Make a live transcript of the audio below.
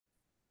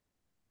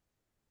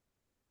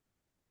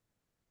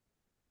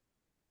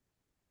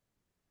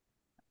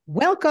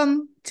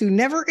Welcome to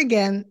Never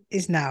Again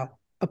is Now,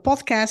 a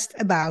podcast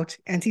about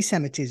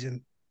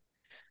antisemitism.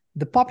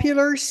 The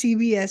popular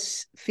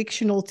CBS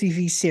fictional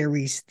TV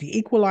series, The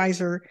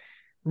Equalizer,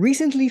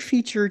 recently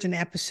featured an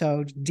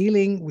episode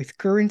dealing with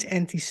current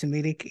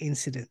anti-Semitic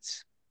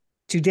incidents.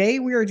 Today,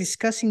 we are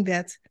discussing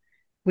that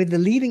with the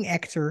leading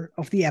actor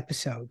of the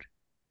episode.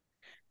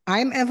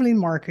 I'm Evelyn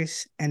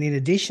Marcus, and in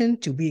addition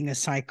to being a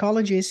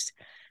psychologist,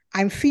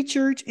 I'm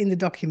featured in the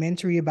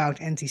documentary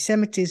about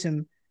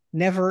anti-Semitism,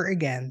 Never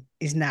Again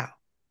is Now.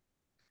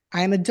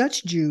 I am a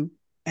Dutch Jew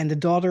and the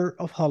daughter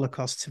of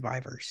Holocaust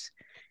survivors.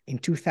 In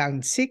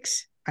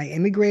 2006, I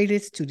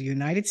immigrated to the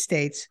United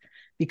States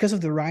because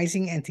of the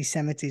rising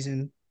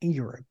anti-Semitism in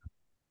Europe.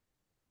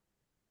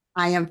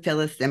 I am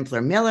Phyllis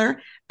Zimpler-Miller.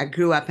 I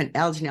grew up in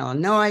Elgin,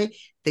 Illinois.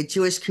 The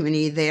Jewish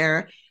community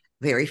there,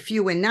 very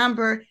few in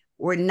number,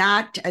 were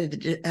not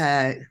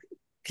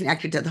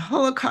connected to the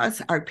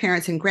Holocaust. Our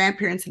parents and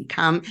grandparents had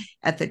come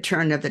at the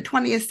turn of the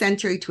 20th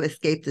century to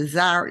escape the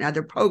Tsar and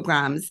other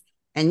pogroms.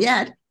 And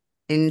yet,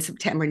 in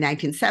September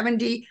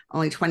 1970,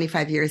 only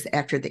 25 years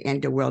after the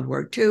end of World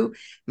War II,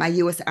 my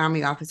U.S.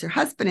 Army officer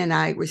husband and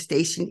I were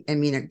stationed in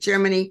Munich,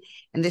 Germany,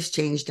 and this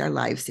changed our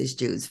lives as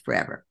Jews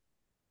forever.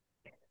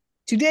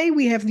 Today,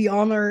 we have the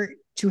honor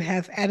to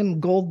have Adam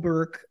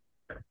Goldberg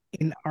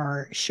in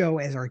our show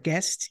as our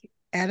guest.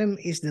 Adam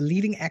is the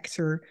leading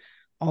actor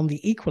on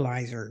The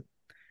Equalizer,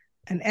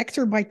 an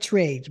actor by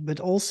trade,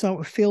 but also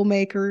a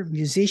filmmaker,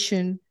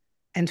 musician,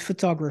 and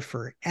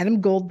photographer.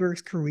 Adam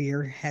Goldberg's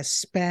career has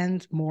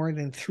spanned more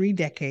than 3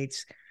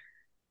 decades,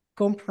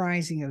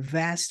 comprising a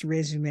vast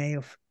resume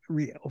of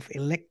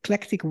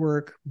eclectic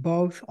work,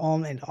 both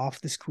on and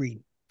off the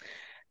screen.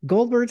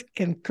 Goldberg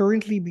can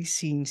currently be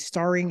seen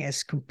starring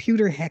as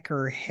computer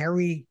hacker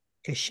Harry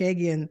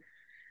Kashagian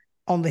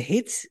on the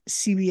hit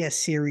CBS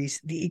series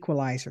The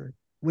Equalizer,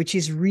 which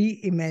is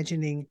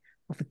reimagining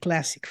of the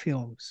classic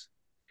films.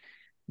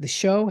 The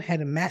show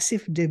had a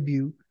massive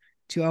debut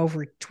to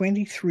over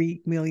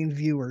 23 million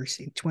viewers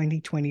in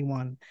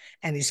 2021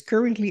 and is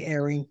currently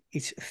airing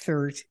its the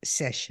third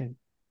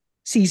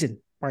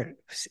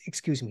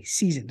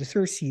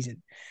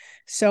season.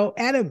 So,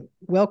 Adam,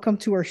 welcome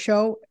to our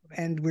show,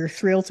 and we're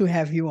thrilled to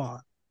have you on.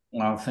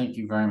 Well, thank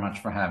you very much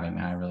for having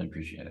me. I really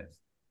appreciate it.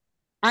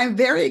 I'm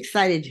very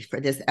excited for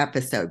this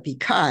episode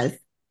because,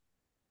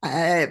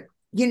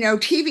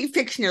 TV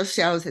fictional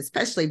shows,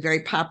 especially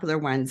very popular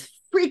ones,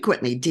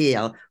 frequently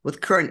deal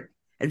with current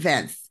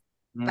events.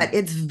 But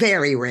it's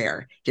very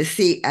rare to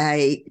see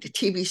a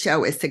TV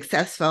show as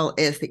successful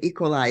as The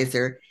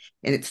Equalizer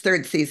in its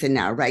 3rd season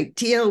now, right?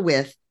 Deal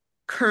with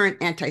current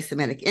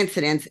anti-Semitic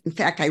incidents. In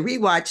fact, I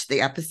rewatched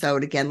the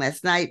episode again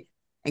last night,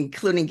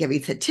 including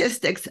giving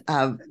statistics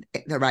of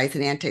the rise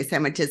in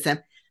anti-Semitism.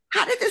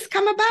 How did this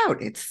come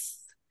about?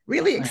 It's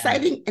really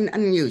exciting and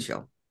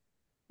unusual.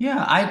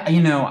 Yeah,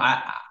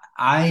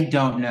 I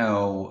don't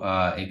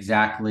know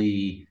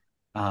exactly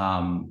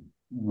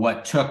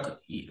what took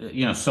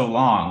so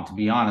long, to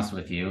be honest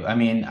with you. I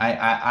mean,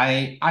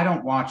 I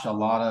don't watch a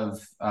lot of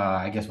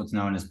I guess what's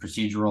known as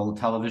procedural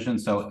television,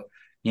 so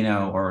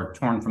or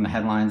torn from the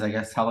headlines, I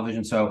guess,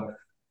 television. So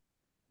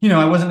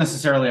I wasn't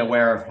necessarily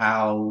aware of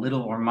how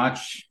little or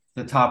much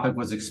the topic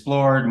was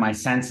explored. My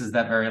sense is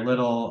that very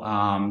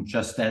little.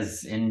 Just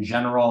as in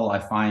general, I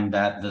find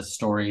that the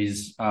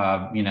stories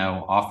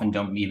often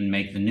don't even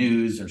make the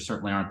news, or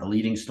certainly aren't the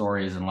leading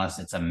stories unless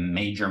it's a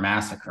major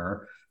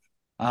massacre.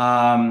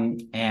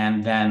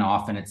 And then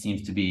often it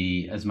seems to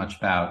be as much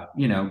about,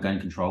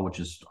 gun control, which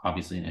is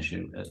obviously an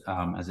issue,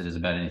 as it is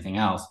about anything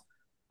else.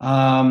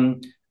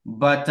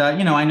 But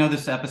I know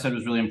this episode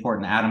was really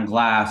important. Adam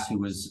Glass, who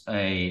was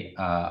a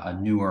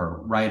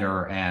newer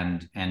writer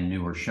and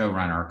newer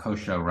showrunner,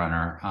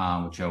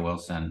 co-showrunner with Joe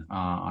Wilson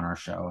on our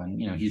show. And,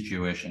 he's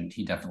Jewish, and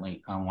he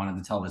definitely wanted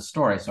to tell this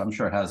story. So I'm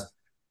sure it has,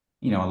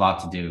 a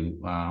lot to do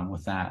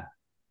with that.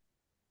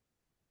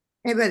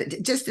 Hey,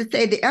 but just to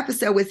say, the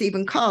episode was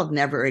even called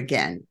Never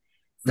Again.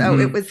 So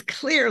It was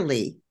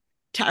clearly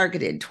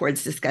targeted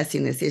towards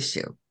discussing this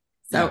issue.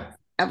 So yeah.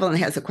 Evelyn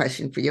has a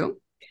question for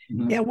you.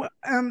 Yeah, well,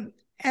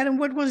 Adam,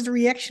 what was the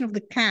reaction of the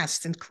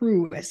cast and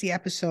crew as the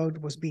episode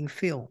was being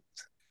filmed?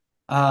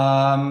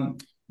 Well,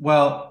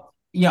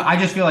 I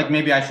just feel like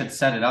maybe I should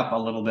set it up a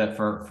little bit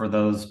for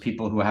those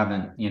people who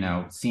haven't,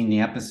 seen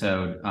the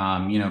episode.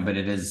 But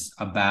it is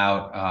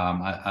about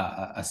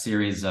a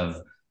series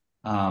of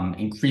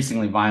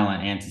increasingly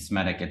violent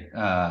anti-Semitic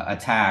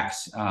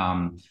attacks,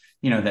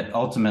 that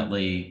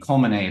ultimately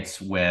culminates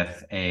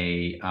with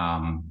a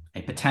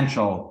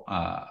potential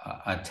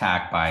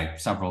attack by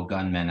several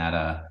gunmen at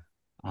a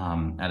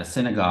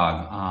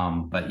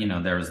synagogue. But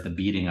there's the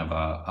beating of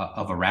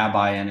a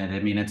rabbi in it.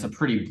 I mean, it's a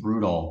pretty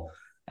brutal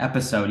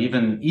episode,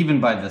 even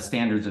by the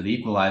standards of The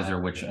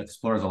Equalizer, which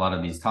explores a lot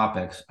of these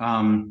topics.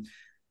 I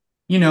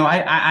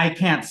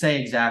can't say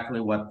exactly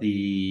what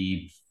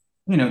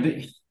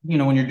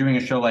when you're doing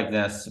a show like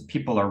this,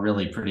 people are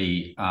really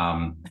pretty,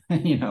 so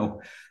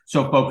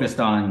focused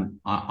on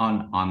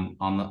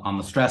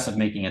the stress of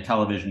making a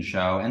television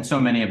show, and so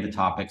many of the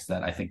topics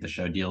that I think the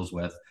show deals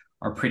with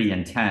are pretty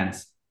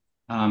intense.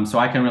 So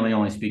I can really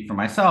only speak for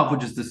myself,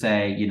 which is to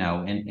say,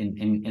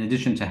 in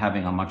addition to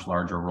having a much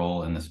larger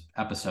role in this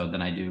episode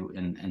than I do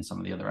in some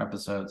of the other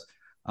episodes,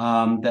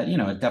 that,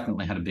 it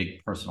definitely had a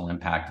big personal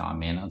impact on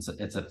me. And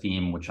it's a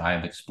theme which I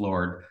have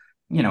explored,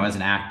 as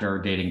an actor,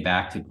 dating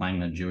back to playing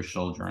the Jewish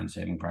soldier in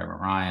Saving Private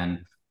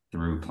Ryan,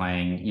 through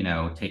playing,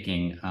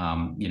 taking,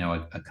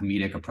 a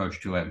comedic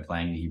approach to it,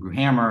 playing the Hebrew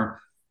Hammer,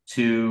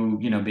 to,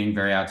 being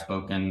very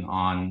outspoken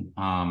on,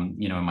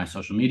 in my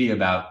social media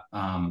about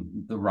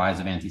the rise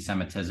of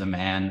anti-Semitism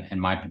and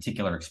my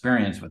particular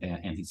experience with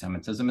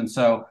anti-Semitism. And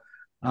so,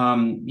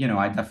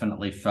 I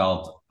definitely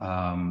felt,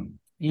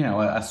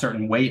 a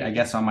certain weight, I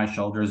guess, on my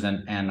shoulders.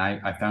 And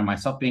I found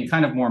myself being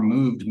kind of more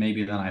moved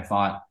maybe than I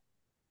thought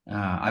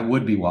I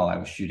would be while I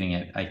was shooting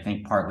it. I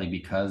think partly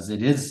because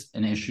it is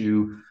an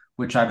issue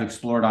which I've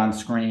explored on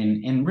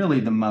screen in really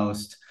the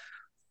most,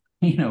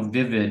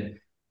 vivid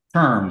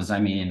terms. I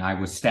mean, I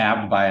was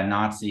stabbed by a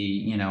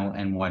Nazi,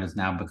 and what has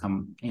now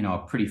become, a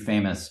pretty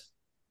famous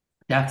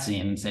death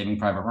scene in Saving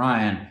Private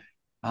Ryan.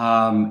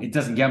 It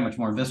doesn't get much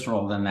more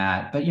visceral than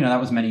that, but that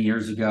was many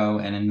years ago,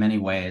 and in many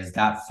ways,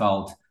 that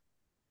felt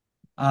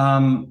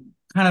kind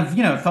of,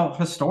 it felt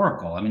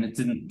historical. I mean, it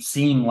didn't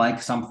seem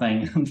like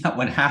something that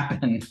would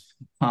happen,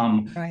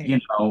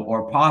 Right.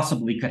 or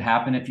possibly could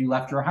happen if you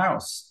left your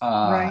house.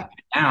 Right.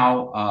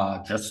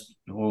 Now, just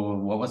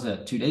what was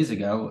it, 2 days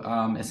ago?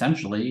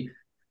 Essentially,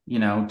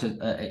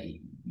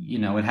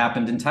 it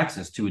happened in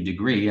Texas to a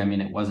degree. I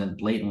mean, it wasn't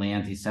blatantly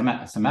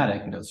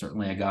anti-Semitic, but it was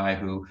certainly a guy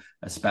who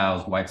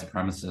espoused white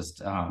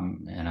supremacist,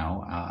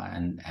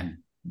 and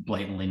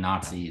blatantly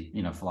Nazi,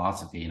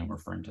 philosophy,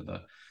 referring to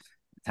the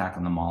attack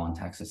on the mall in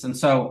Texas. And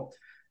so,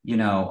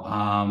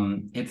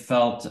 it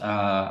felt,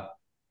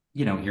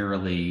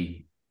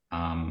 eerily,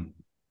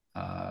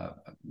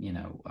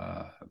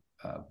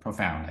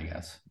 profound, I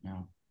guess.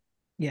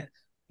 Yes.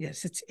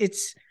 Yes.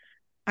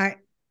 I,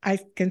 I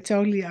can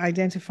totally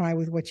identify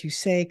with what you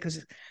say,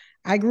 because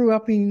I grew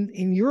up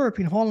in Europe,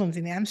 in Holland,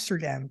 in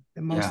Amsterdam,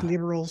 the most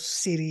liberal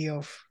city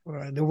of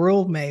the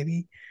world,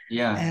 maybe.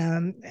 Yeah.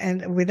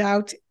 And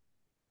without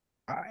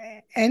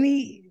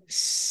any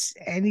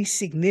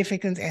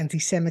significant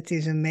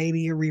anti-Semitism,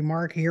 maybe a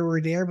remark here or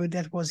there, but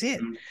that was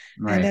it.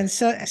 Right. And then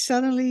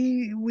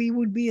suddenly we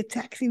would be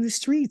attacked in the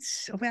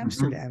streets of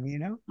Amsterdam,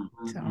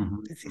 So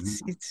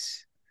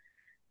it's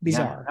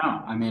bizarre. Yeah,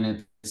 no, I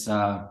mean, it's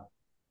I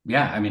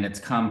mean, it's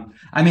come.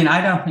 I mean,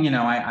 I don't,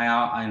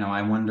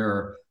 I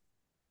wonder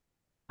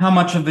how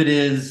much of it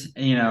is,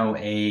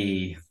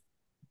 a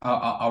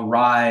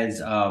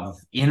rise of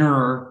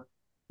inner,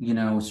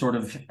 sort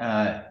of,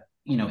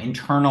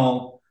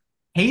 internal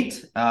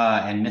hate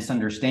and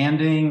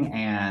misunderstanding,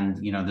 and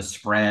the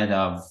spread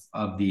of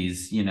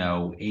these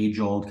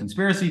age-old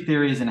conspiracy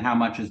theories, and how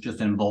much is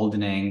just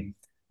emboldening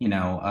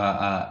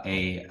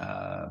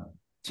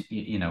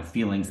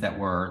feelings that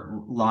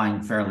were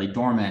lying fairly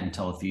dormant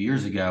until a few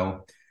years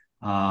ago,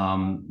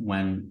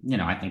 when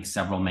I think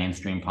several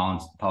mainstream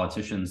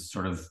politicians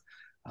sort of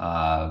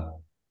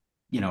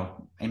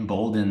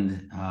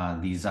emboldened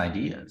these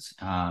ideas.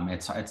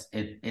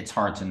 It's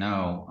hard to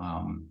know.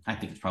 I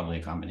think it's probably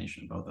a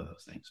combination of both of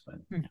those things. But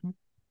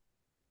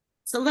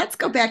So let's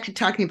go back to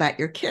talking about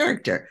your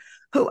character,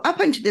 who up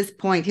until this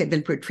point had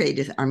been portrayed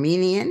as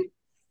Armenian.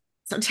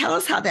 So tell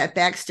us how that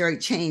backstory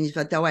changed.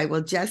 But though I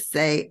will just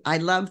say, I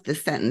loved the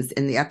sentence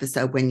in the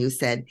episode when you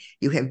said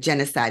you have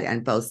genocide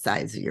on both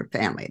sides of your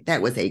family.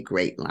 That was a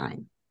great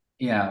line.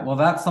 Yeah, well,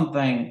 that's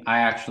something I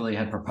actually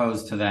had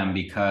proposed to them,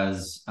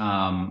 because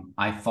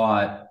I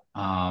thought,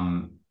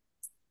 that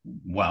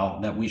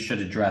we should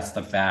address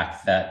the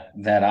fact that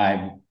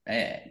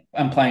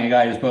I'm playing a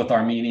guy who's both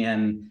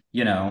Armenian,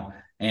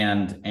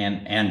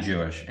 and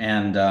Jewish,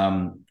 and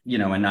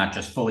and not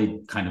just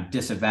fully kind of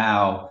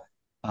disavow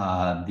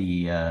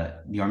the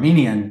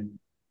Armenian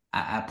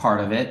part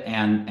of it,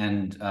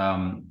 and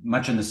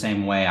much in the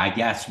same way, I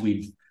guess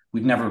we've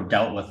never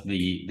dealt with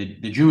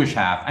the Jewish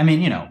half. I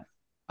mean,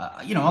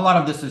 a lot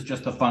of this is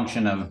just a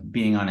function of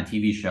being on a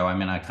TV show. I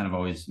mean, I kind of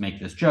always make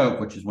this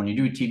joke, which is when you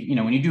do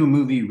when you do a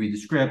movie, you read the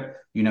script,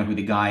 you know who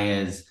the guy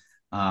is,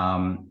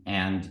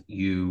 and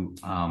you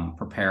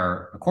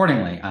prepare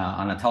accordingly.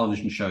 On a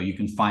television show, you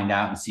can find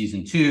out in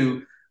season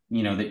 2,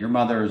 that your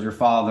mother is your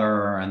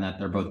father, and that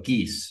they're both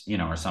geese,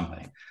 or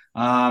something.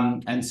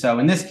 And so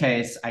in this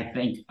case, I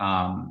think,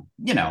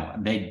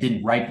 they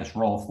didn't write this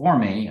role for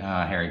me,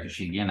 Harry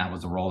Kashigian. That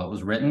was a role that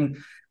was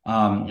written.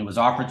 It was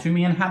offered to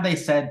me, and had they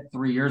said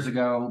 3 years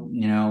ago,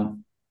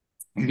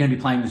 you're going to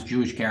be playing this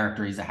Jewish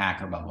character, he's a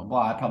hacker, blah, blah,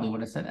 blah, I probably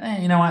would have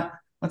said, you know what,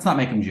 let's not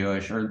make him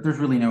Jewish, or there's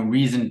really no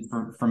reason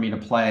for me to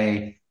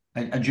play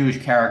a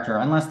Jewish character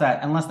unless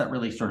that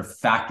really sort of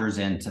factors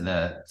into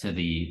the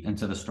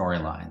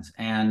storylines.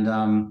 And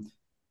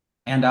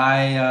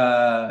I,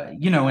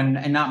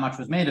 and not much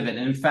was made of it.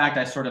 And in fact,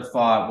 I sort of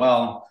thought,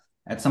 well,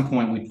 at some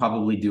point we'd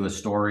probably do a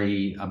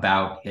story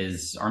about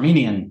his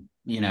Armenian,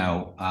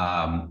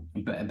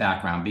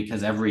 background,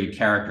 because every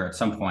character at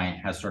some point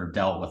has sort of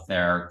dealt with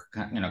their,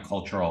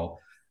 cultural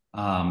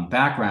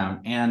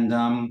background.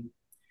 And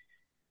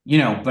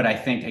but I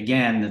think,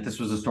 again, that this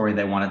was a story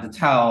they wanted to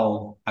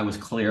tell. I was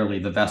clearly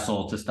the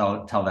vessel to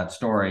tell that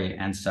story.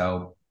 And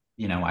so,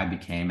 I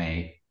became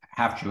a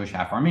half Jewish,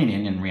 half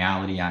Armenian. In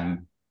reality,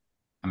 I'm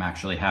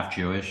actually half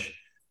Jewish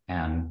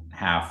and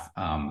half,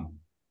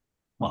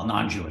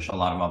 non-Jewish, a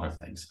lot of other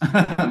things,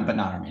 but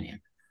not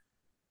Armenian.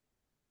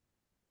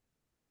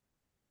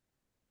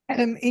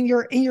 Adam, in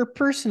your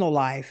personal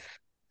life,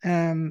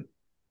 not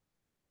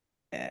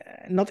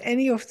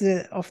any of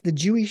the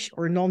Jewish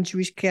or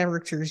non-Jewish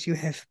characters you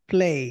have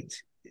played,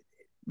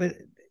 but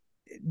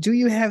do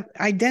you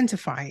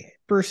identify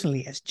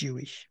personally as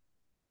Jewish?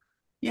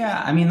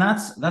 Yeah, I mean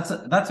that's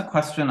a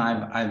question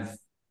I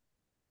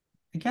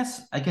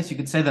guess you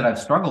could say that I've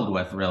struggled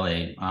with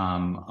really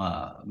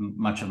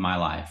much of my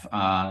life.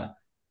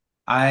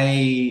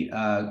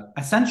 I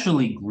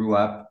essentially grew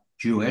up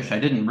Jewish. I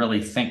didn't really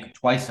think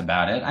twice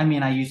about it. I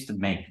mean, I used to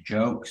make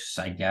jokes,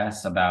 I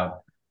guess,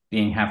 about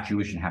being half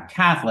Jewish and half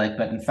Catholic,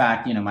 but in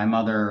fact, my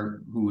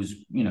mother,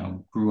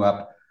 grew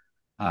up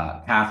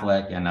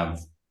Catholic and of,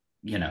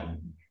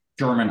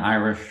 German,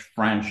 Irish,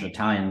 French,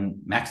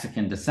 Italian,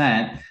 Mexican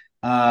descent,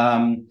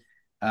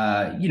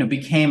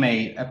 became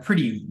a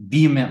pretty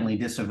vehemently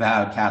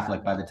disavowed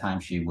Catholic by the time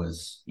she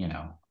was,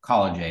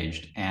 college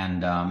aged.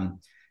 And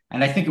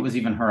I think it was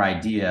even her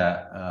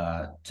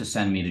idea to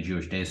send me to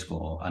Jewish day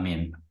school. I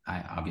mean,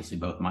 obviously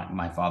both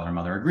my father and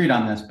mother agreed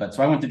on this, but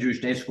so I went to Jewish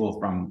day school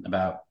from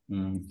about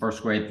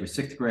first grade through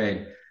sixth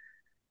grade.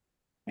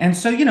 And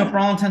so, for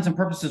all intents and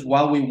purposes,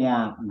 while we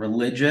weren't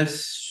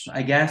religious,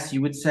 I guess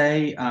you would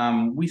say,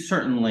 we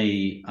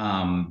certainly,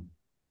 certainly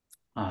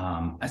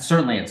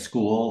at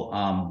school,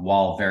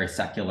 while very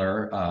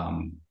secular,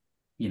 had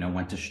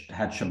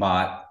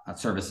Shabbat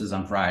services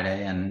on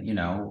Friday and,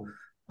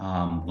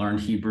 learned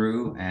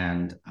Hebrew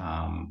and,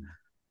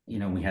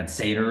 we had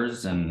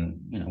Seders and,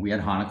 we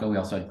had Hanukkah, we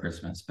also had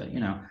Christmas, but,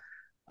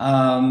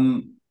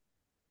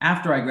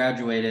 after I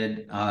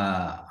graduated,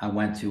 I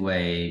went to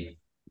a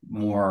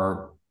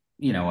more,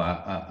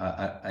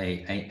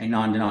 a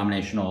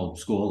non-denominational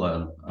school,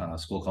 a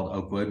school called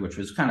Oakwood, which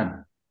was kind of,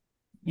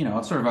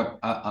 it's sort of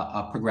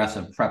a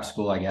progressive prep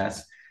school, I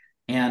guess.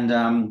 And,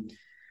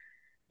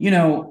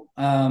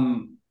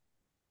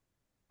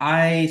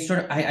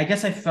 I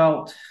guess I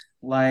felt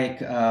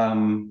like, I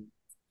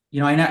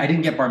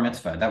didn't get bar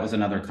mitzvah. That was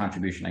another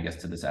contribution, I guess,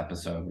 to this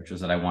episode, which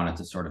was that I wanted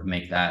to sort of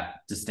make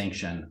that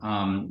distinction.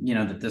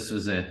 That this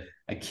was a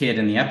kid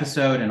in the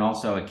episode and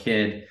also a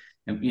kid,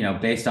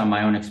 based on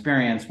my own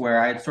experience,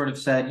 where I had sort of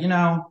said,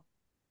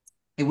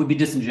 it would be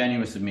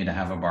disingenuous of me to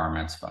have a bar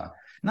mitzvah.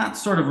 Not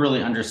sort of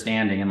really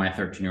understanding in my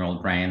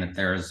 13-year-old brain that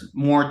there's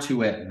more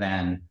to it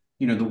than,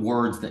 the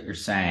words that you're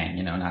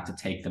saying, not to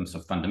take them so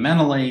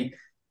fundamentally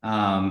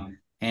and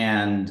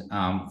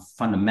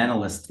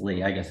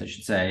fundamentalistly, I guess I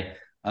should say.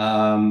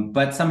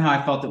 But somehow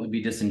I felt it would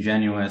be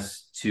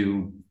disingenuous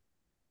to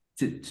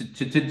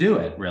do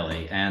it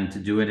really, and to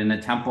do it in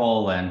a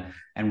temple and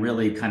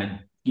really kind of,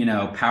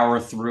 power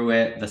through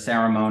it, the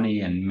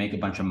ceremony, and make a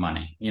bunch of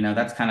money.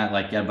 That's kind of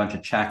like get a bunch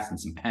of checks and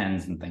some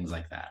pens and things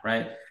like that,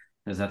 right?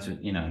 Because that's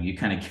what, you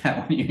kind of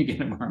get when you get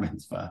a bar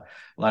mitzvah,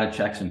 a lot of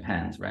checks and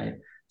pens, right?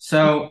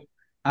 So,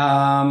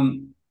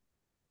 and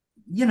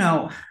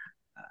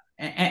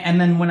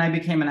then when I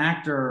became an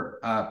actor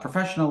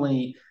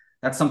professionally,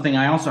 that's something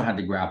I also had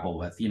to grapple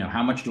with.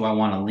 How much do I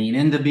want to lean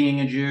into being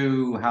a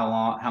Jew?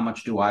 How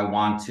much do I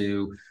want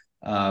to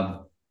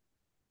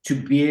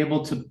be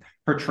able to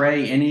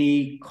portray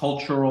any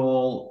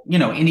cultural,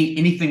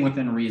 anything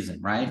within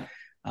reason, right?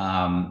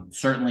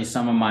 Certainly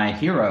some of my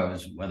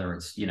heroes, whether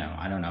it's,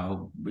 I don't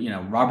know,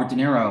 Robert De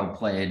Niro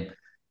played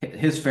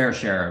his fair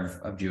share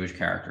of Jewish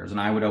characters. And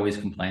I would always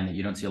complain that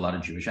you don't see a lot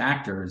of Jewish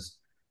actors.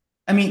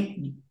 I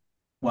mean,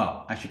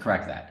 well, I should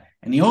correct that.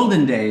 In the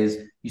olden days,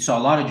 you saw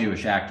a lot of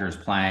Jewish actors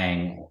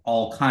playing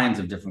all kinds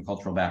of different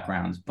cultural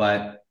backgrounds,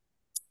 but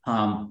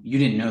you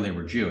didn't know they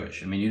were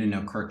Jewish. I mean, you didn't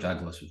know Kirk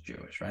Douglas was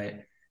Jewish, right?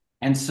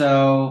 And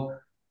so,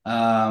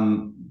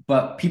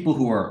 but people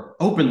who are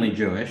openly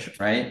Jewish,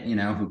 right,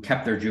 who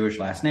kept their Jewish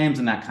last names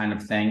and that kind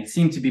of thing,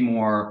 seem to be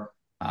more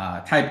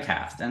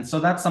typecast. And so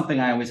that's something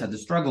I always had to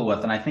struggle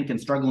with. And I think in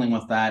struggling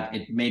with that,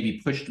 it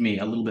maybe pushed me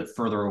a little bit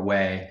further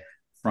away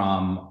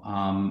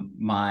from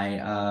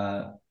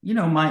my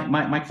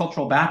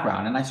cultural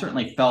background. And I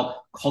certainly felt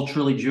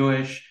culturally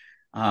Jewish.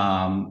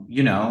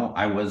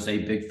 I was a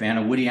big fan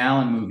of Woody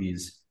Allen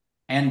movies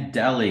and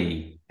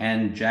deli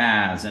and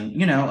jazz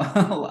and,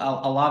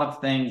 a lot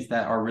of things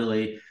that are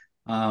really,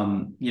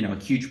 a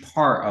huge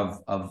part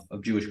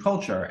of Jewish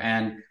culture.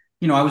 And,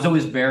 I was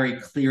always very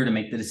clear to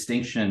make the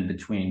distinction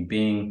between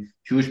being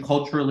Jewish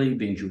culturally,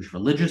 being Jewish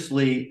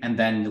religiously, and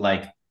then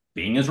like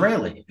being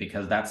Israeli,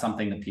 because that's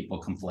something that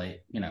people conflate,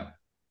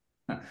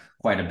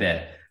 quite a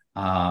bit.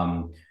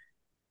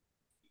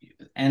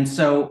 And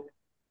so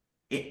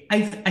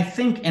I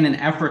think in an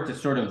effort to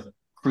sort of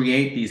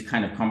create these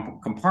kind of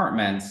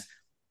compartments,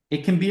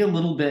 it can be a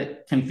little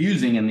bit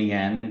confusing in the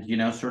end,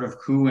 sort of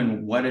who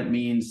and what it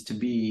means to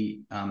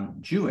be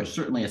Jewish,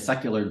 certainly a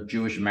secular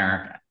Jewish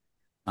American.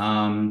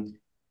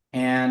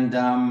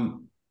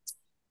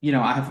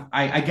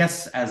 I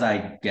guess as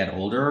I get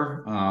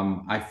older,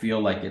 I feel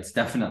like it's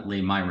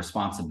definitely my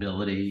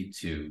responsibility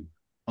to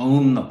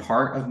own the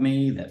part of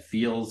me that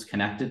feels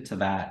connected to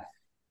that,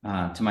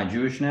 to my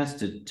Jewishness,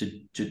 to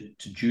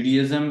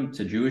Judaism,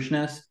 to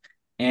Jewishness,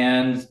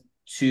 and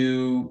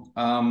to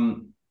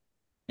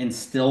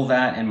instill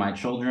that in my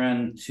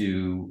children,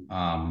 to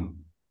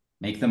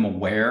make them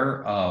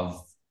aware of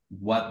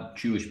what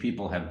Jewish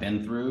people have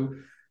been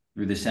through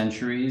the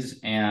centuries,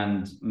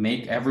 and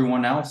make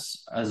everyone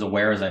else as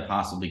aware as I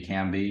possibly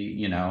can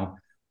be,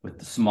 with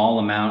the small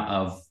amount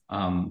of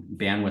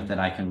bandwidth that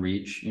I can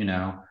reach, as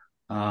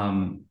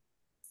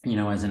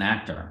an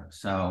actor.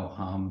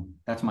 So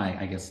that's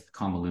my, I guess,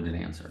 convoluted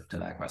answer to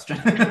that question.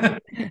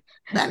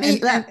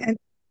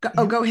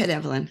 Go ahead,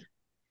 Evelyn.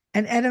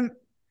 And Adam,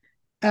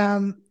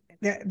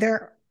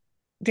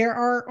 there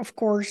are, of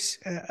course,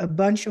 a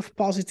bunch of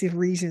positive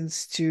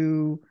reasons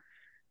to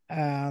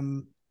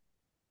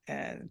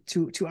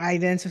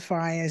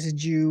identify as a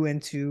Jew,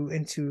 and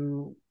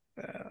to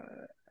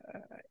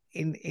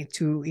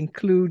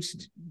include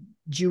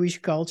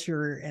Jewish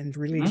culture and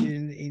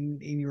religion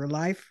in your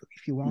life,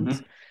 if you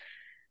want.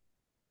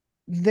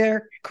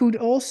 There could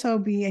also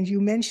be, and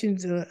you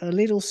mentioned a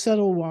little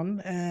subtle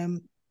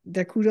one,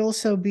 there could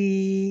also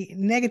be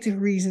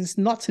negative reasons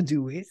not to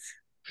do it.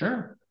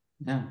 Sure.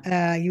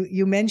 Yeah.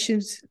 You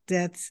mentioned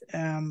that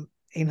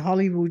in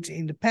Hollywood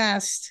in the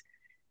past,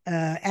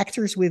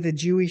 actors with a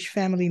Jewish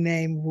family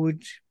name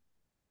would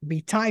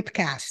be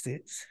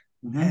typecasted.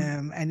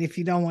 And if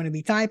you don't want to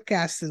be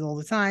typecasted all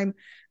the time,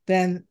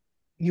 then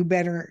you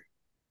better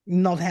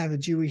not have a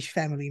Jewish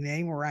family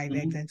name or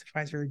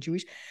identify as very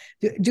Jewish.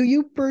 Do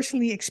you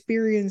personally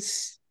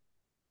experience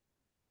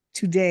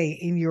today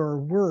in your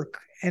work,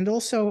 and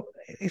also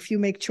if you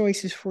make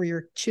choices for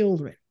your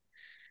children,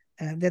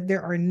 that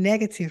there are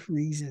negative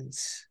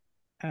reasons,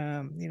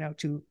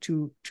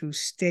 to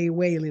stay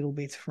away a little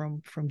bit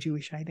from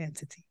Jewish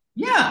identity?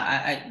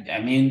 Yeah,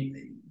 I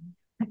mean,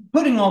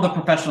 putting all the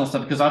professional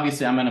stuff, because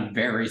obviously I'm in a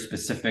very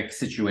specific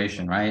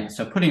situation, right?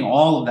 So putting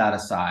all of that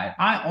aside,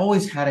 I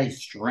always had a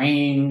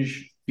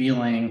strange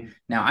feeling.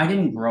 Now, I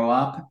didn't grow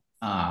up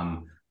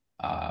in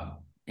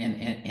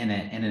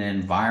an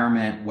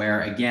environment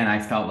where, again, I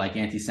felt like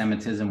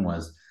anti-Semitism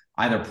was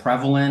either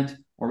prevalent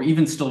or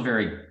even still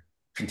very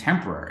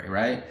contemporary,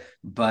 right?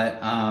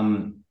 But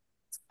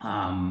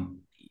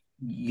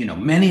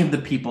many of the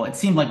people, it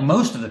seemed like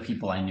most of the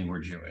people I knew were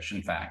Jewish,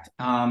 in fact.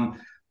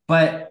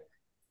 But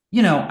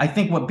I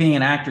think what being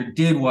an actor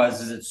did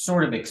is it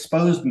sort of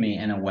exposed me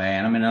in a way.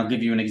 And I'll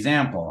give you an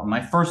example.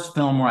 My first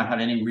film where I had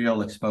any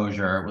real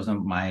exposure was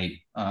my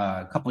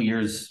couple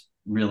years,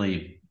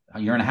 really a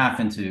year and a half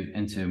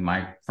into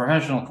my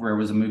professional career,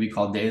 was a movie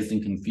called Dazed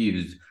and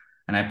Confused.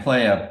 And I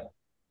play a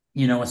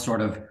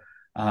sort of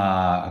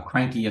a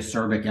cranky,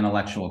 acerbic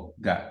intellectual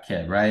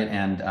kid, right?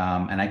 And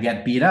I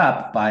get beat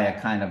up by a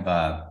kind of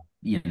a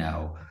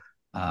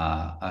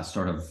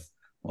sort of,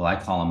 well, I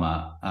call him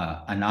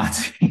a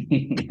Nazi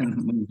in the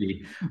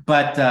movie,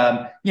 but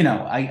I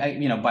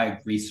by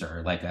a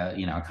greaser, like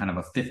a kind of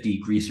a 50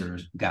 greaser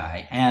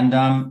guy, and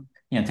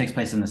it takes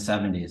place in the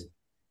 70s.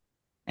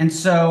 And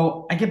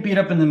so I get beat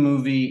up in the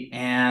movie,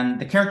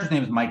 and the character's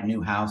name is Mike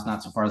Newhouse,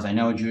 not so far as I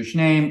know, a Jewish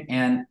name,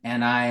 and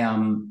I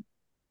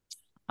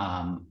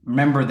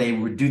remember they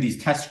would do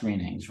these test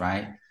screenings,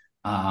 right,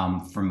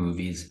 for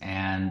movies,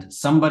 and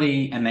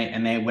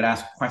they would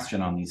ask a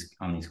question on these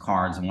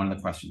cards, and one of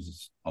the questions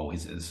is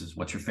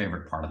what's your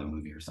favorite part of the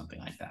movie, or something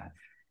like that.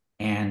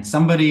 And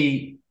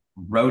somebody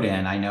wrote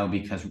in, I know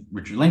because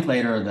Richard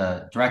Linklater,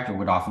 the director,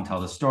 would often tell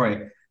the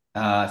story.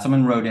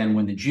 Someone wrote in,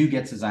 when the Jew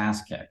gets his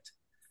ass kicked.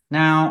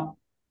 Now,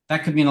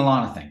 that could mean a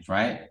lot of things,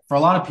 right? For a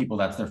lot of people,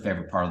 that's their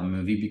favorite part of the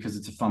movie because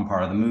it's a fun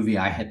part of the movie.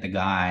 I hit the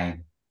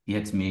guy, he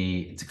hits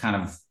me. It's kind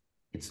of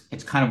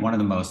one of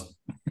the most,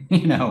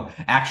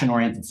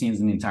 action-oriented scenes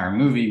in the entire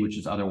movie, which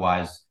is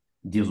otherwise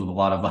deals with a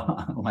lot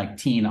of like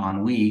teen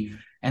ennui.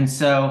 And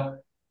so,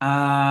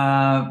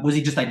 was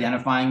he just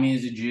identifying me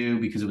as a Jew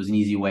because it was an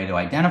easy way to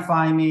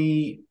identify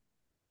me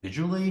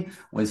visually?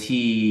 Was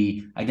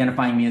he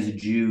identifying me as a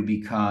Jew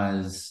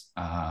because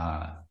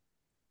I'm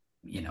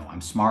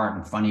smart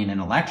and funny and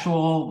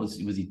intellectual? Was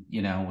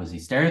he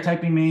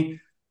stereotyping me?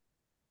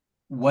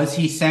 Was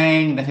he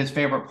saying that his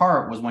favorite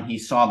part was when he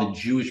saw the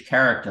Jewish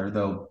character,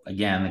 though,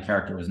 again, the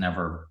character was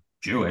never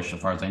Jewish, as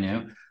far as I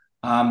knew,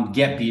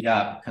 get beat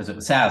up because it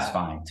was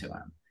satisfying to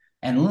him?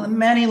 And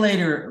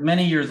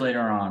many years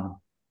later on,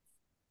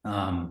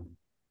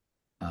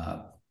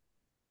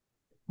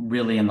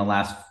 really in the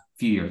last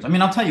few years,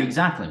 I'll tell you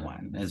exactly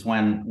when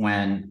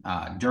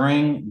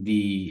during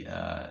the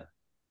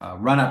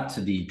run up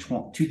to the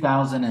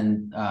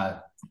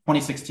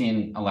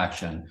 2016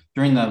 election,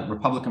 during the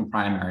Republican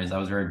primaries, I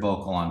was very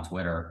vocal on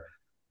Twitter,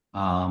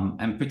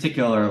 and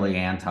particularly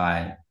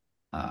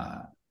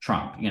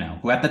anti-Trump,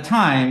 who at the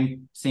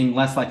time seemed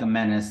less like a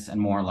menace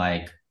and more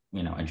like,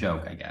 a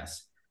joke, I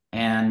guess.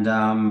 And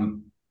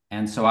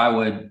so I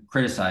would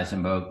criticize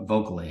him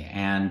vocally,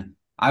 and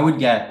I would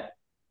get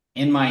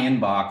in my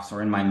inbox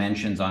or in my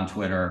mentions on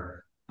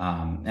Twitter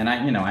And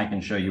I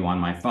can show you on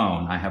my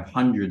phone. I have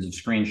hundreds of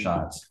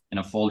screenshots in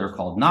a folder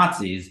called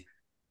Nazis,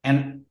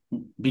 and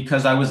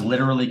because I was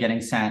literally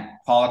getting sent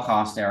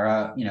Holocaust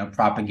era,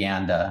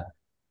 propaganda,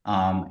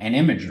 and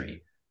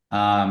imagery.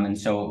 And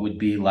so it would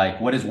be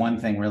like, what does one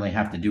thing really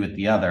have to do with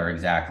the other?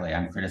 Exactly.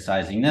 I'm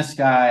criticizing this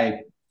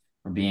guy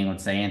for being,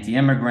 let's say,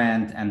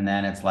 anti-immigrant, and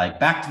then it's like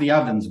back to the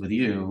ovens with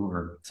you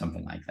or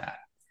something like that.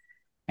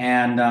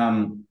 And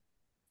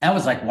I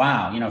was like,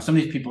 wow, some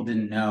of these people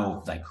didn't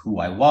know like who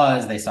I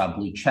was. They saw a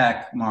blue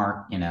check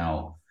mark,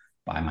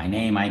 by my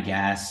name, I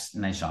guess,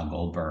 and they saw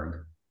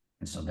Goldberg.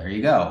 And so there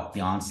you go,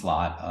 the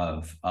onslaught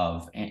of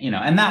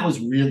and that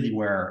was really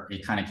where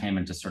it kind of came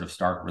into sort of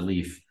stark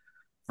relief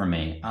for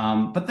me.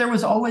 But there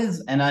was always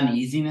an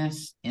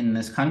uneasiness in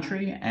this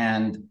country,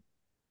 and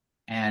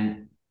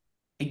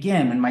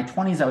again, in my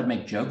 20s, I would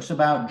make jokes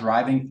about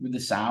driving through the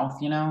South,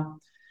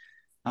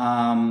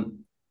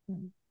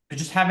 but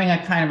just having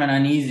a kind of an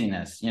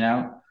uneasiness,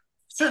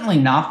 certainly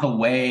not the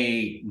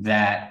way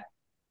that,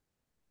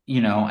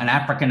 an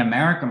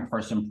African-American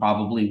person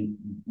probably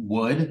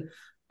would,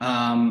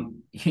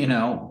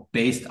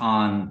 based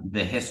on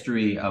the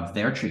history of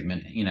their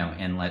treatment,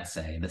 in, let's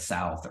say, the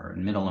South or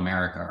in Middle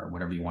America or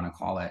whatever you want to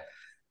call it.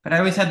 But I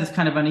always had this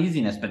kind of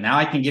uneasiness. But now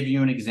I can give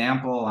you an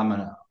example.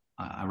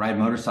 I ride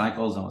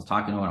motorcycles. I was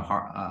talking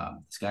to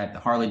this guy at the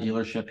Harley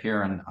dealership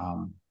here, and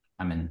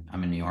I'm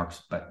in New York,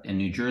 but in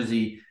New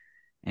Jersey,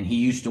 and he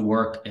used to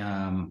work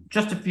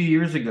just a few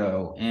years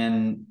ago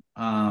in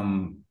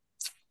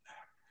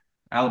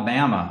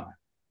Alabama,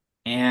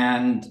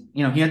 and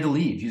he had to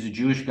leave. He's a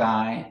Jewish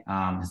guy.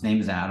 His name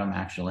is Adam,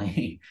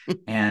 actually,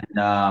 and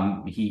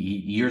he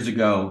years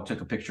ago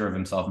took a picture of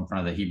himself in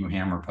front of the Hebrew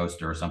Hammer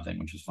poster or something,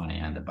 which was funny.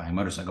 I ended up buying a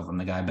motorcycle from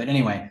the guy, but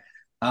anyway.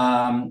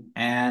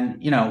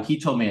 And he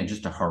told me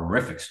just a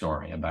horrific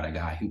story about a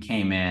guy who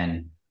came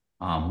in,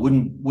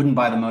 wouldn't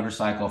buy the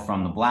motorcycle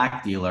from the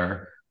black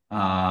dealer,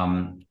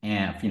 and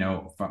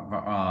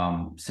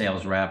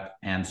sales rep,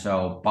 and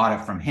so bought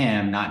it from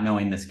him, not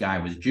knowing this guy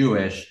was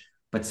Jewish,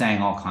 but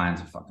saying all kinds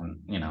of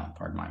fucking,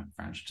 pardon my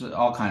French,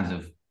 all kinds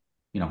of,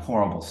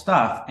 horrible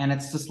stuff. And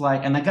it's just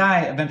like, and the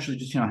guy eventually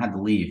just, had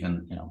to leave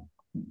and,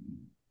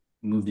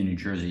 moved to New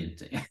Jersey.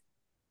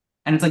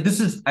 And it's like,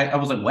 I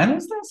was like, when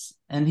was this?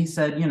 And he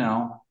said,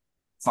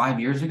 5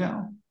 years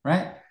ago,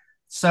 right?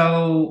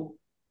 So,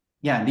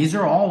 yeah, these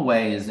are all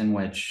ways in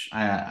which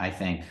I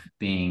think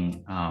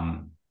being,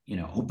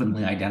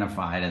 openly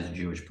identified as a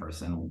Jewish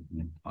person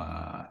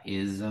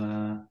is,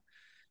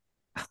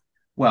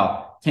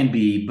 can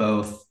be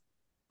both,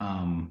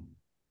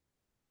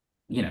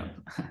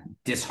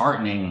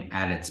 disheartening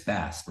at its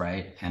best,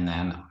 right? And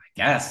then I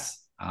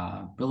guess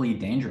really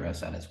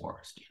dangerous at its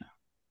worst,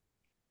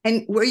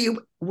 And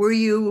were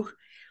you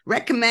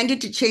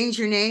recommended to change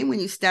your name when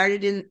you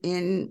started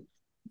in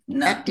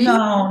acting? No.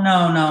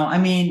 I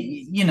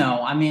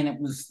mean,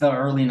 it was the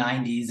early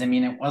 90s. I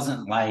mean, it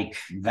wasn't like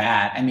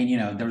that. I mean,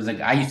 there was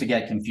I used to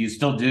get confused,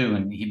 still do,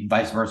 and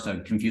vice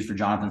versa, confused for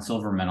Jonathan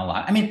Silverman a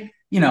lot. I mean,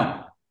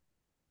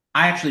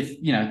 I actually,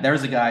 there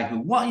was a guy who,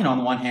 on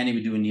the one hand, he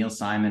would do a Neil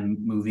Simon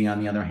movie.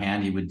 On the other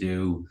hand, he would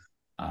do,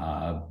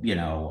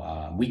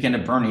 Weekend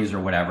at Bernie's or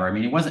whatever. I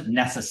mean, he wasn't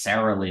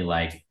necessarily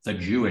like the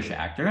Jewish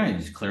actor.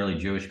 He's clearly a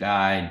Jewish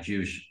guy,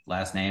 Jewish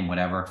last name,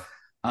 whatever.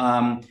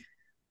 I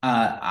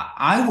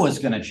was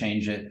going to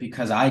change it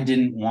because I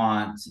didn't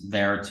want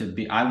there to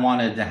be, I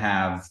wanted to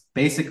have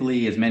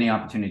basically as many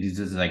opportunities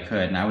as I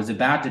could. And I was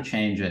about to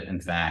change it,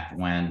 in fact,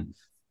 when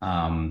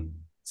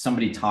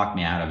somebody talked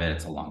me out of it.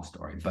 It's a long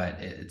story,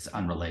 but it's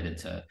unrelated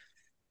to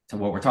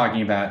what we're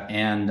talking about.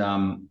 And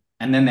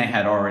then they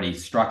had already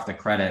struck the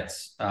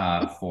credits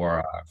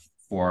for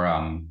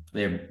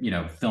they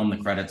filmed the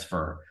credits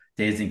for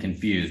Dazed and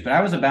Confused. But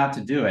I was about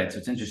to do it, so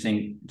it's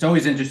interesting. It's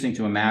always interesting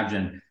to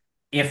imagine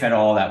if at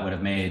all that would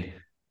have made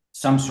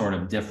some sort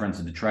of difference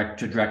in the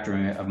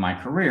trajectory of my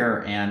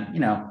career. And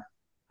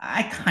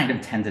I kind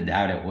of tend to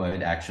doubt it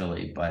would,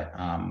 actually, but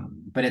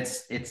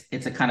it's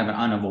a kind of an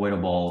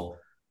unavoidable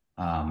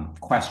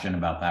question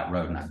about that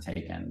road not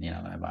taken,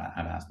 that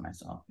I've asked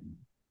myself.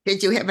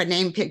 Did you have a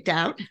name picked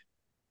out?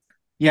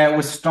 Yeah, it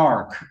was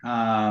Stark.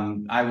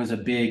 I was a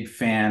big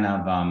fan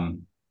of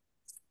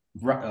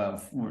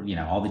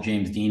all the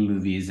James Dean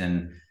movies,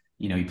 and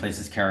he plays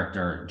his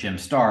character Jim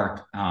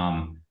Stark.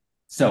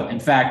 So in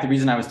fact, the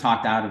reason I was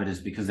talked out of it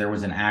is because there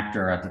was an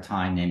actor at the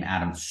time named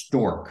Adam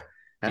Stork,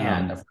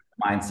 and a friend of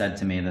mine said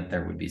to me that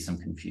there would be some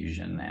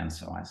confusion, and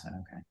so I said,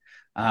 okay.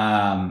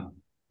 I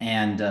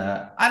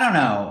don't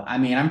know. I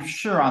mean, I'm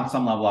sure on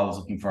some level I was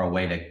looking for a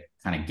way to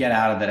kind of get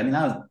out of it. I mean,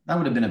 that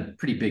would have been a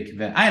pretty big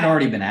event. I had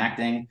already been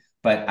acting,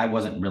 but I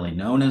wasn't really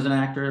known as an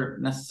actor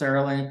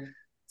necessarily.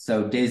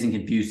 So Dazed and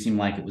Confused seemed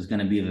like it was going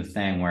to be the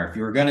thing where if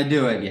you were going to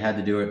do it, you had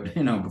to do it,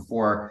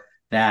 before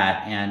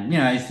that. And,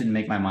 I just didn't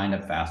make my mind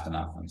up fast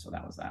enough. And so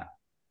that was that.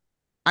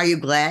 Are you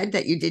glad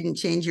that you didn't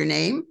change your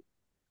name?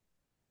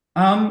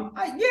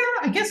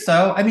 I guess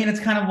so. I mean, it's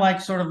kind of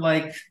like, sort of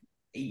like,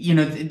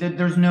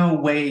 there's no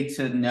way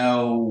to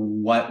know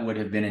what would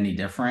have been any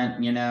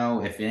different,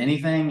 if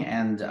anything.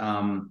 And,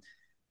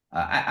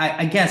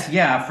 I guess,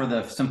 yeah, for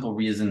the simple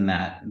reason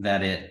that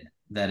it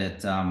that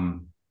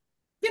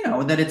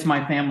it's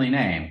my family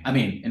name. I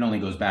mean, it only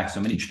goes back so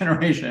many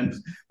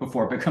generations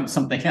before it becomes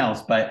something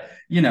else, but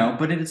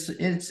but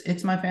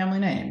it's my family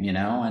name,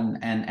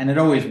 and it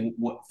always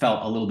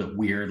felt a little bit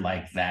weird,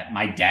 like that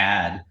my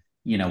dad,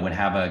 would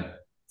have a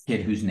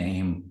kid whose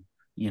name,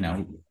 he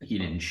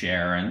didn't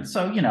share. And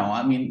so,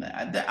 I mean,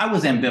 I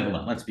was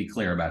ambivalent, let's be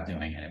clear about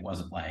doing it. It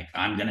wasn't like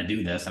I'm going to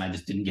do this and I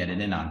just didn't get it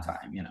in on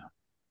time.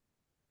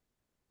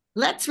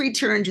 Let's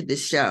return to the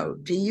show.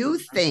 Do you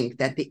think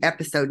that the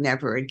episode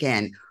Never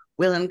Again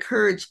will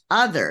encourage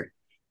other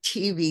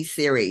TV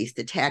series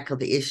to tackle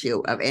the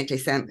issue of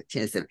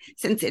anti-Semitism,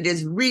 since it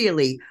is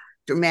really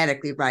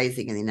dramatically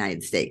rising in the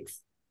United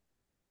States?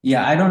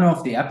 Yeah, I don't know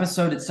if the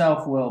episode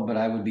itself will, but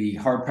I would be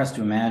hard pressed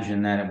to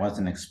imagine that it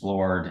wasn't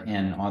explored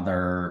in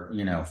other,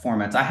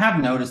 formats. I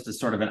have noticed a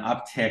sort of an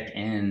uptick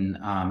in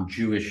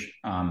Jewish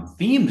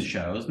themed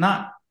shows,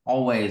 not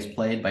always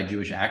played by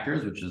Jewish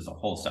actors, which is a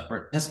whole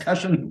separate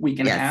discussion we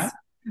can have.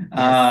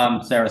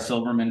 Yes. Sarah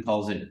Silverman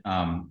calls it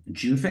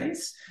Jew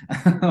face,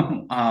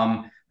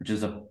 which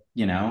is a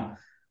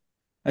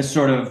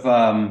sort of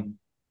an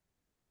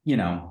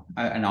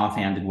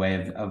offhanded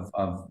way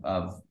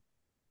of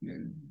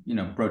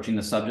broaching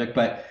the subject.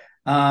 But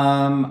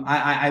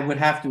I would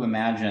have to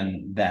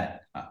imagine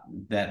that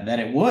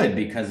it would,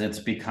 because it's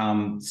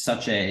become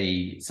such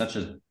a sort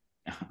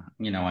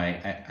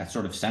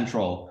of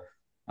central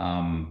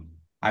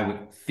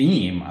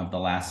theme of the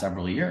last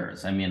several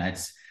years. I mean,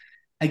 it's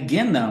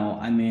again, though,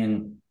 I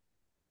mean,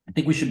 I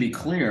think we should be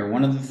clear.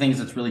 One of the things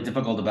that's really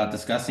difficult about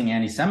discussing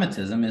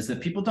anti-Semitism is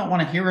that people don't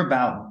want to hear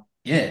about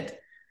it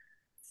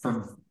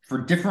for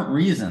different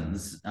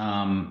reasons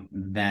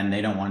than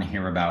they don't want to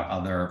hear about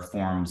other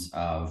forms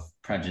of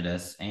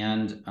prejudice.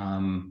 And,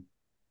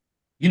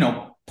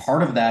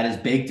 part of that is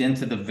baked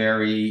into the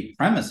very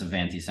premise of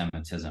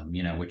anti-Semitism,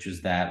 which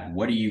is that,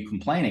 what are you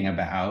complaining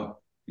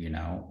about?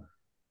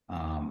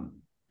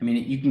 I mean,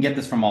 you can get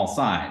this from all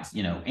sides,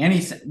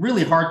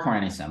 really hardcore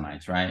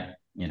anti-Semites, right?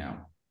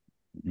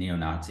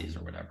 Neo-Nazis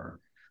or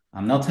whatever.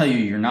 They'll tell you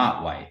you're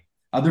not white.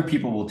 Other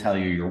people will tell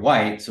you you're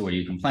white, so what are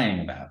you complaining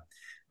about?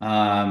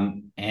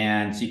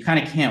 And so you kind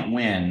of can't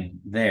win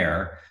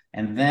there.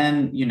 And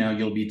then,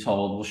 you'll be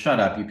told, well, shut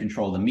up, you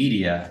control the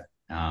media.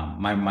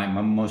 My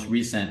most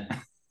recent,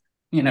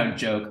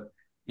 joke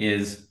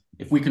is,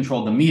 if we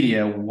controlled the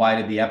media, why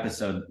did the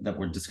episode that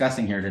we're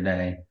discussing here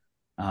today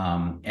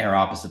air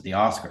opposite the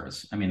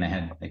Oscars? I mean,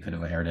 they could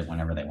have aired it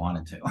whenever they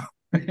wanted to.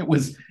 It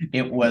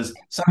was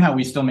somehow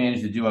we still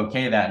managed to do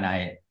okay that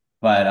night,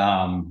 but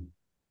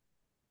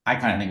I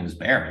kind of think it was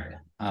buried.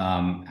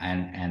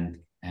 And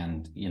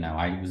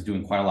I was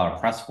doing quite a lot of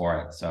press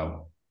for it.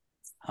 So,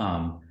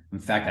 in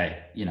fact,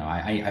 I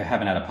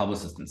haven't had a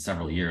publicist in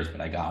several years,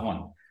 but I got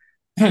one,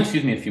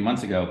 excuse me, a few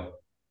months ago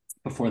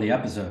before the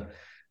episode,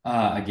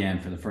 again,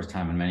 for the first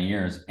time in many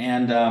years.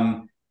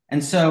 And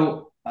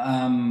so,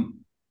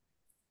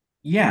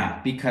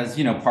 yeah,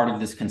 because, part of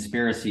this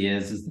conspiracy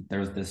is that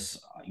there's this,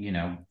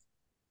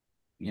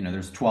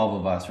 there's 12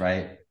 of us,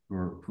 right,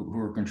 who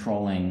are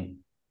controlling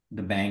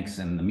the banks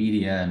and the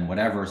media and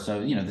whatever.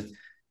 So,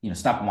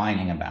 stop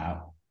whining.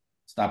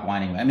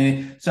 I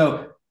mean,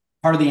 so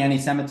part of the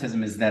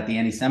anti-Semitism is that the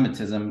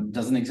anti-Semitism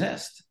doesn't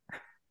exist.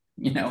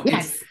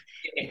 Yes.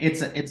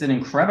 It's an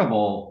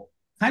incredibly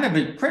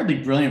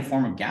brilliant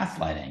form of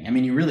gaslighting. I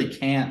mean, you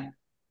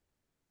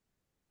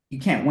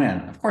can't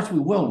win. Of course we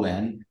will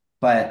win,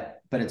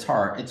 but it's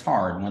hard. It's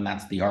hard when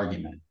that's the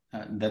argument,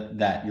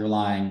 that you're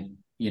lying,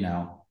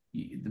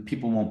 the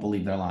people won't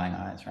believe their lying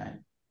eyes. Right.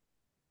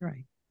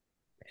 Right.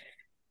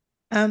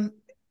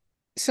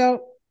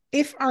 So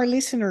if our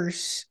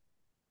listeners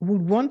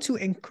would want to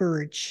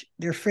encourage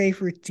their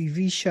favorite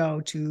TV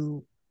show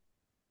to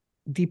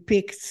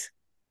depict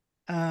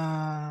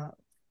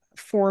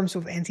forms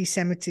of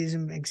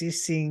anti-Semitism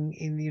existing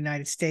in the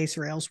United States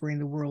or elsewhere in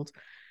the world,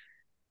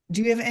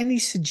 do you have any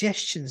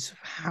suggestions of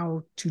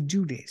how to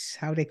do this?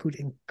 How they could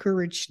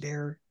encourage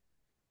their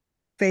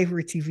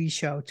favorite TV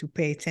show to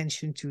pay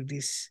attention to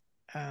this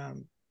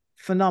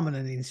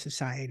phenomenon in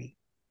society?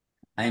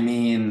 I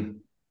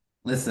mean,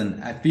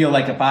 listen, I feel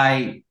like if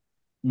I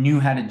knew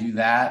how to do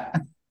that,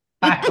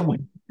 I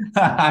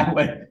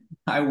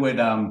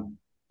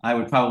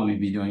would probably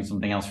be doing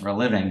something else for a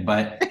living.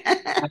 But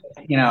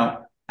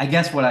I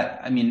guess all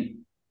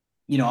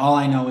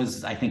I know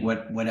is, I think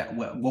what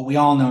we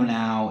all know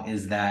now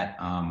is that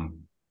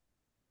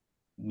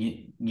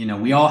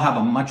we all have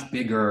a much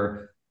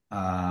bigger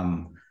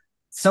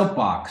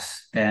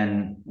soapbox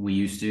than we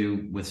used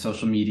to with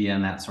social media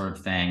and that sort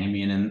of thing. I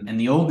mean, in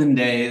the olden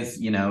days,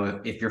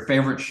 if your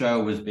favorite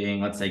show was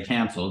being, let's say,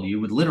 canceled, you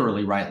would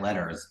literally write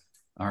letters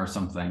or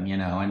something,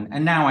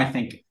 and now I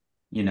think,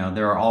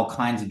 there are all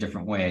kinds of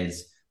different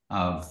ways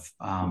of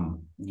kind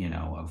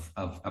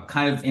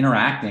of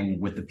interacting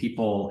with the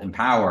people in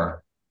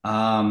power.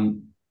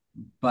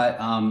 But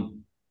I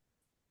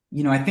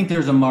think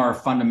there's a more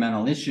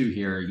fundamental issue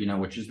here,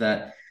 which is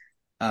that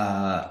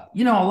a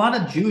lot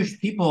of Jewish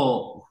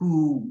people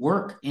who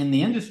work in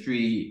the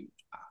industry,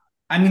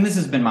 I mean, this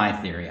has been my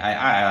theory.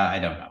 I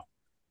don't know.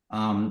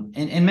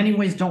 In many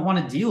ways don't want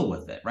to deal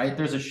with it, right?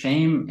 There's a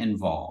shame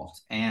involved.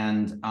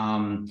 And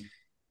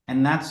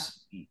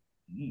that's,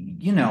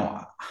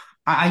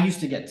 I used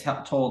to get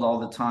told all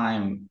the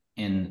time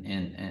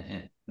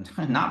in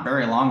not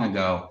very long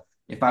ago,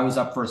 if I was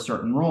up for a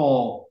certain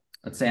role,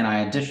 let's say, and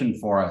I auditioned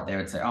for it, they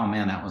would say, "Oh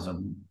man, that was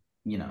an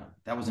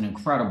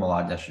incredible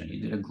audition.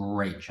 You did a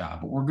great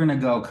job, but we're going to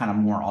go kind of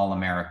more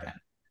all-American."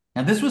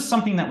 Now, this was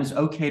something that was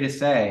okay to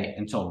say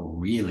until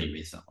really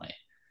recently.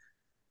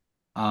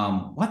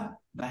 What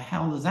the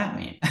hell does that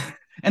mean?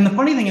 And the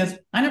funny thing is,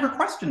 I never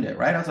questioned it,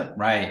 right? I was like,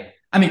 right.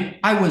 I mean,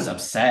 I was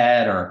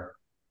upset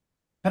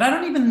but I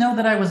don't even know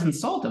that I was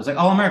insulted. I was like,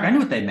 all American. I knew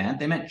what they meant.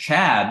 They meant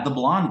Chad, the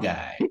blonde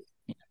guy.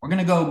 We're going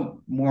to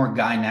go more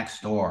guy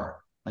next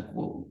door. Like,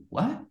 whoa,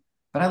 what?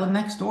 But I live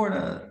next door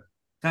to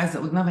guys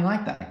that look nothing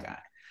like that guy.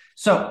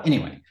 So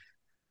anyway,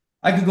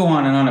 I could go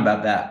on and on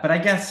about that. But I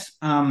guess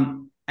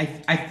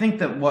I think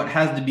that what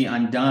has to be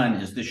undone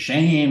is the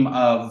shame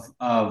of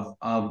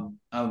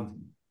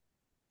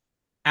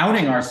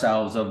outing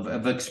ourselves,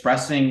 of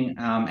expressing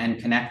and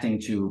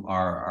connecting to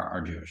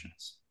our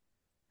Jewishness.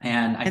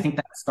 And I think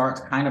that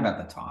starts kind of at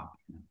the top.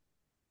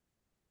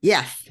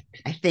 Yes,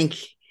 I think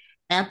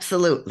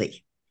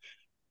absolutely.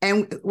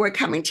 And we're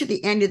coming to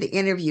the end of the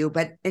interview,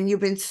 and you've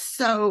been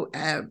so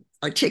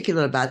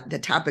articulate about the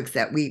topics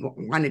that we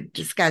want to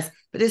discuss.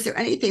 But is there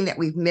anything that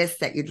we've missed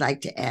that you'd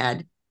like to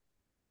add?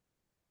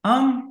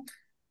 No,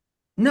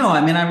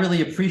 I mean, I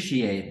really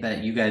appreciate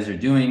that you guys are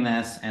doing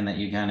this and that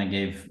you kind of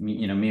gave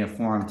me a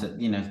forum to,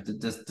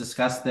 to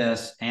discuss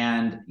this.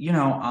 And,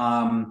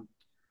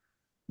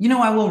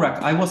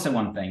 I will say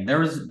one thing.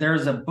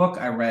 There's a book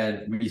I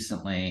read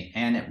recently,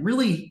 and it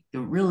really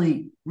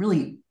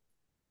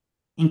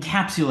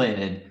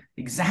encapsulated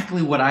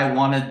exactly what I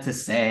wanted to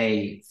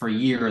say for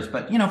years.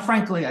 But,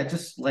 frankly, I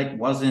just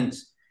wasn't,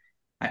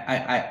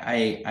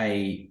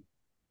 I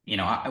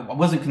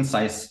wasn't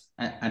concise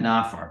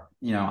enough, or,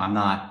 I'm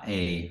not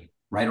a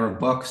writer of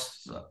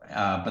books,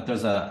 but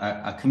there's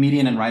a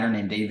comedian and writer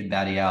named David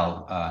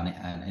Baddiel,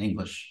 an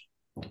English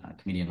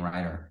comedian,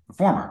 writer,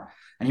 performer.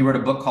 And he wrote a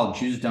book called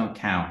Jews Don't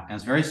Count. And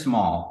it's very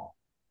small.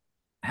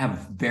 I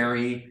have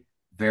very,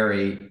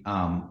 very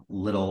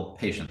little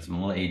patience. I'm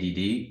a little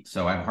ADD,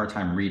 so I have a hard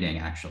time reading,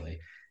 actually.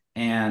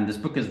 And this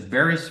book is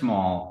very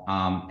small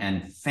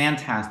and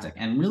fantastic,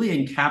 and really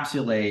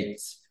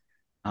encapsulates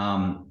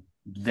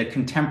the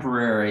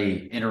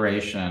contemporary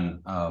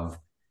iteration of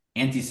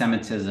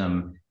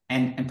anti-Semitism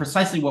and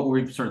precisely what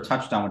we've sort of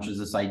touched on, which is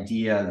this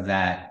idea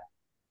that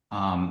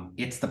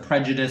it's the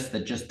prejudice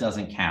that just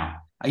doesn't count.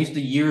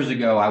 Years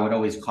ago, I would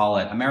always call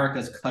it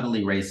America's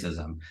cuddly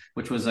racism,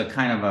 which was a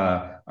kind of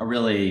a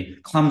really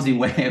clumsy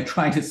way of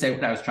trying to say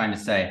what I was trying to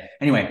say.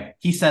 Anyway,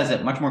 he says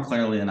it much more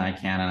clearly than I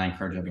can, and I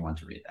encourage everyone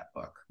to read that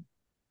book.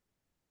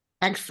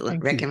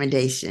 Excellent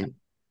recommendation.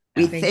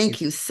 We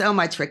thank you so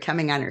much for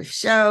coming on our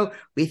show.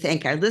 We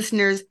thank our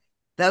listeners.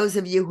 Those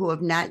of you who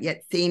have not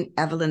yet seen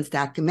Evelyn's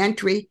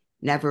documentary,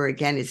 Never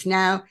Again Is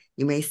Now,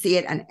 you may see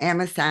it on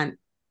Amazon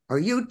or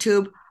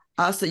YouTube.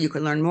 Also, you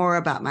can learn more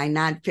about my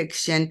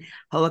nonfiction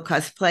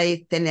Holocaust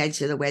play,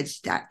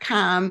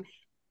 thinedgeofthewedge.com,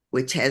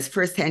 which has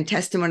firsthand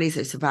testimonies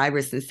of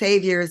survivors and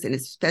saviors, and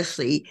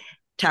especially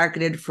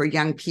targeted for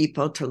young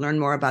people to learn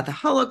more about the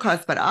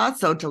Holocaust, but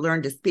also to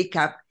learn to speak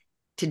up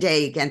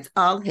today against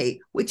all hate,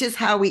 which is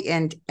how we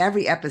end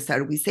every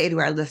episode. We say to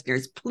our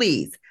listeners,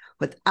 please,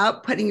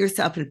 without putting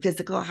yourself in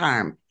physical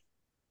harm,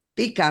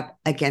 speak up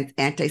against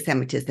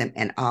anti-Semitism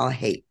and all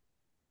hate.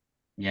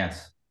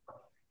 Yes.